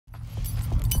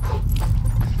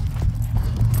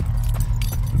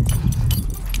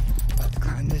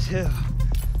hill.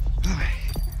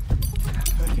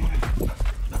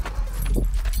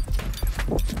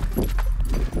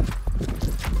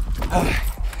 Alright.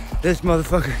 This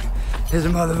motherfucker is a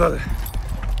motherfucker.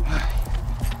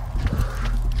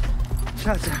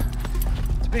 Shouts out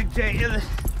to Big J Illis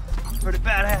for the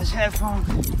badass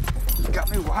headphones.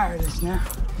 Got me wireless now.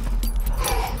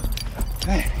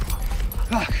 Hey,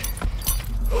 fuck.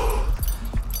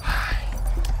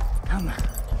 Come on.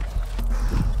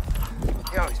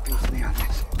 He always beats me on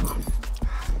this.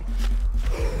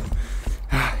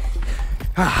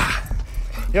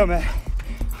 Yo, man,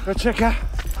 go check out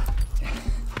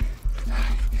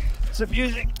some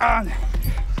music on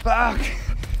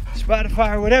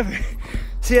Spotify or whatever.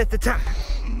 See you at the top.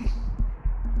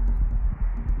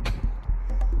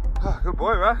 Oh, good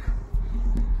boy, Rock.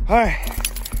 All right.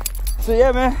 So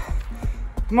yeah, man,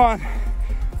 come on.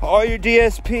 All your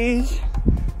DSPs.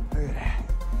 Look at that.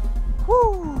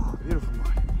 Woo, beautiful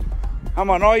morning. I'm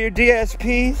on all your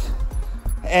DSPs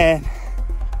and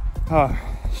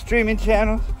streaming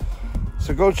channels.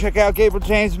 So go check out Gabriel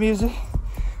James music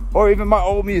or even my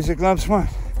old music, Lumps One.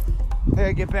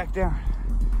 Hey, get back down.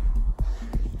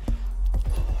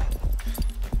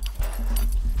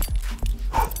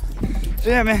 So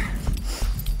yeah, man,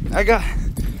 I got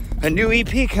a new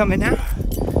EP coming out.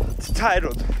 It's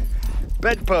titled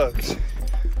Bedbugs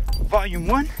Volume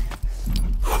 1.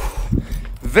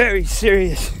 Very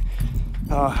serious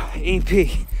EP.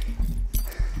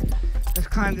 Let's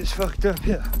climb this fucked up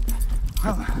hill.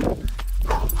 Hold on.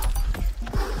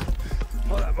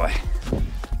 Hold on, boy.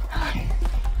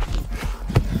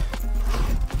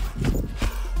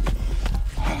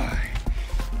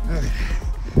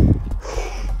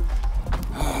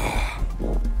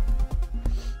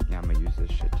 Yeah, I'm gonna use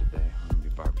this shit today. I'm gonna be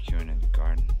barbecuing in the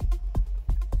garden. Look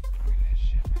at that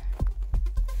shit, man.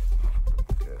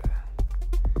 Good.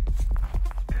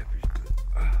 Pepper's good.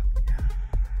 Oh, yeah.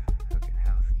 Looking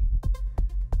healthy.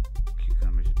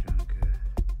 Cucumbers are doing good.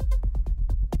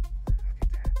 Look at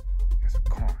that. Got some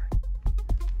corn.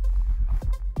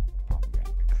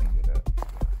 Pomegranate. Cleaned it up.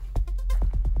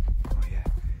 Oh yeah.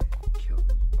 Killed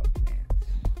them buckmans.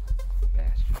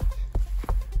 Bastards.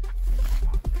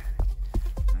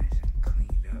 Nice and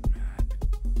cleaned up now.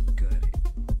 Gutted.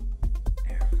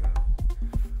 There we go.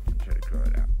 I'll try to grow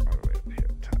it out all the way up here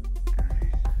up top.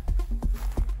 Nice.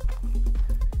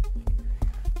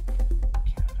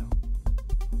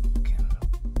 Cantaloupe.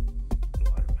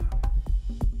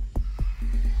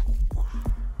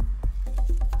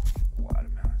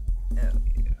 Watermelon. Hell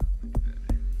yeah.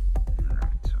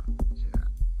 Alright, so see that.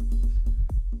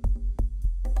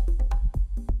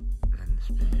 Letting the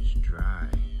spinach dry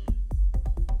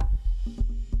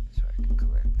so I can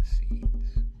collect the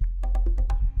seeds.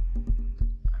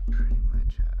 I pretty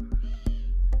much have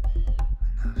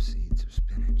enough seeds of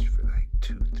spinach for like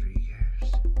 2-3 years.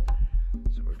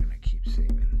 So we're gonna keep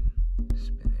saving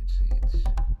spinach seeds.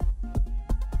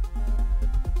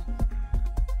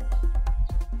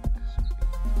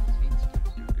 Beans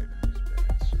didn't do good in this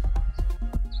bed, so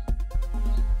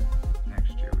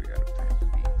next year we gotta plant the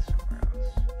beans somewhere else.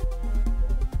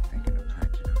 Thinking of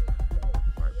planting them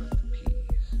right with the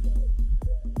peas.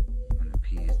 When the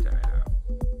peas die out,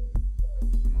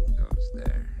 move those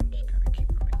there and just kind of keep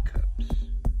them in cups.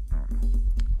 I don't know.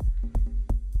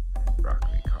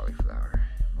 Broccoli, cauliflower,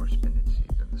 more spinach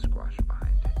seeds and the squash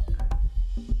behind it.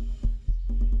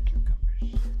 Cucumbers.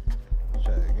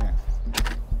 Try that again.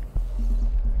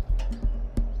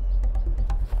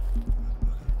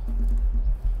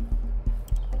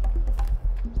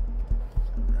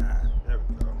 Alright, there we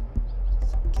go.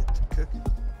 Let's get to cooking.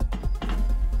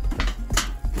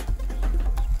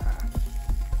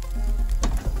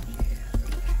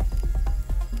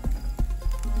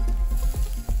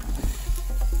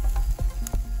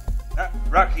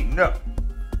 Rocky, no.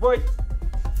 Boy.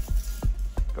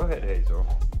 Go ahead, Hazel.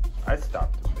 I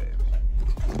stopped this baby.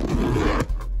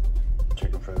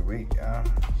 Chicken for the week, yeah.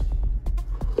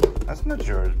 That's not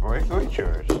yours, boy. Go eat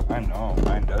yours. I know,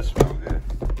 mine does smell good.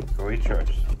 Go eat yours.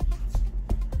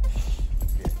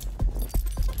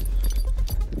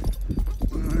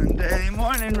 Monday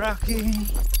morning, Rocky.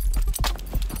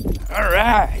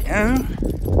 Alright, yeah.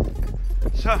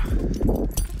 So,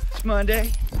 it's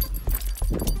Monday.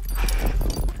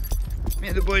 Me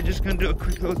and the boy just gonna do a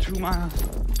quick little 2 miles.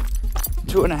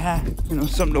 2.5, you know,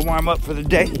 something to warm up for the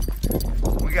day.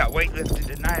 We got weightlifting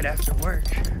tonight after work.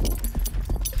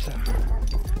 So,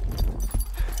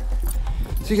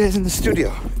 see you guys in the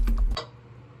studio.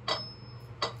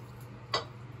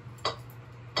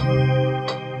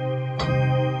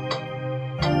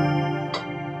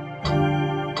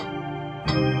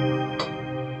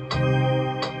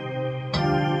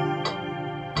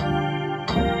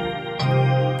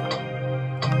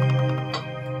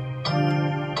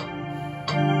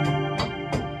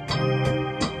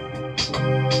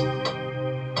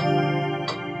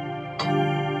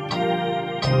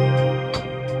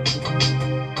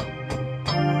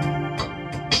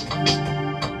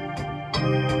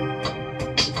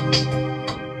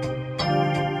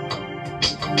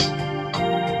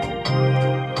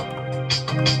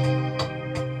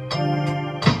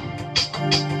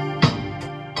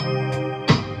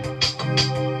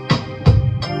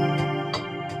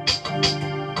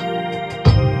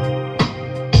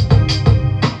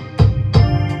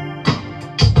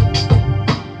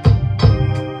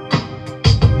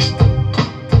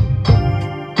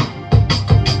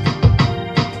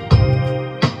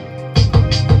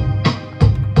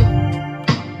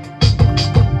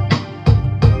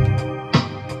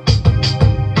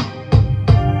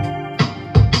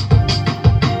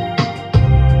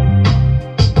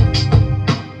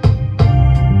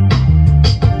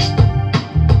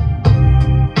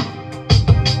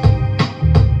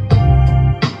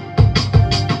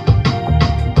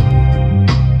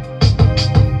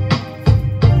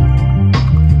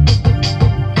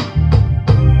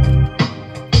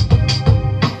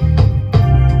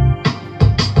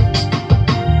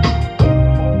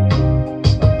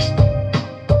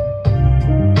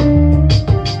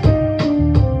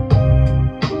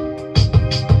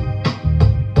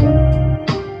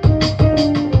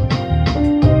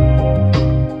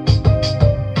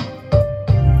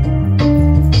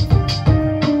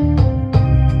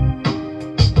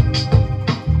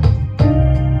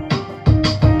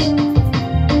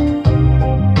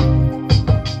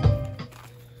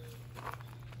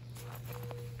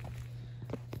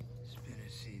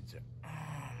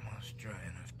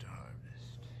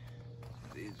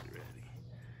 Is it ready?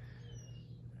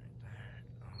 Right there.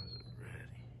 Oh, is it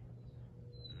ready?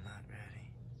 Not ready.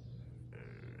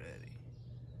 Ready.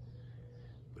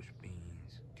 Bush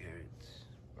beans, carrots,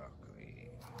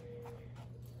 broccoli.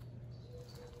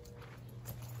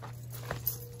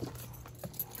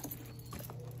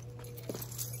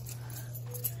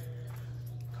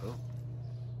 Cool.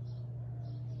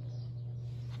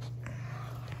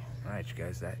 Alright, you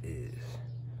guys, that is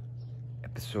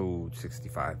episode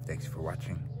 65. Thanks for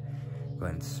watching. Go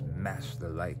ahead and smash the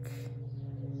like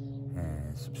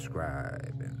and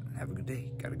subscribe and have a good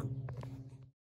day. Gotta go.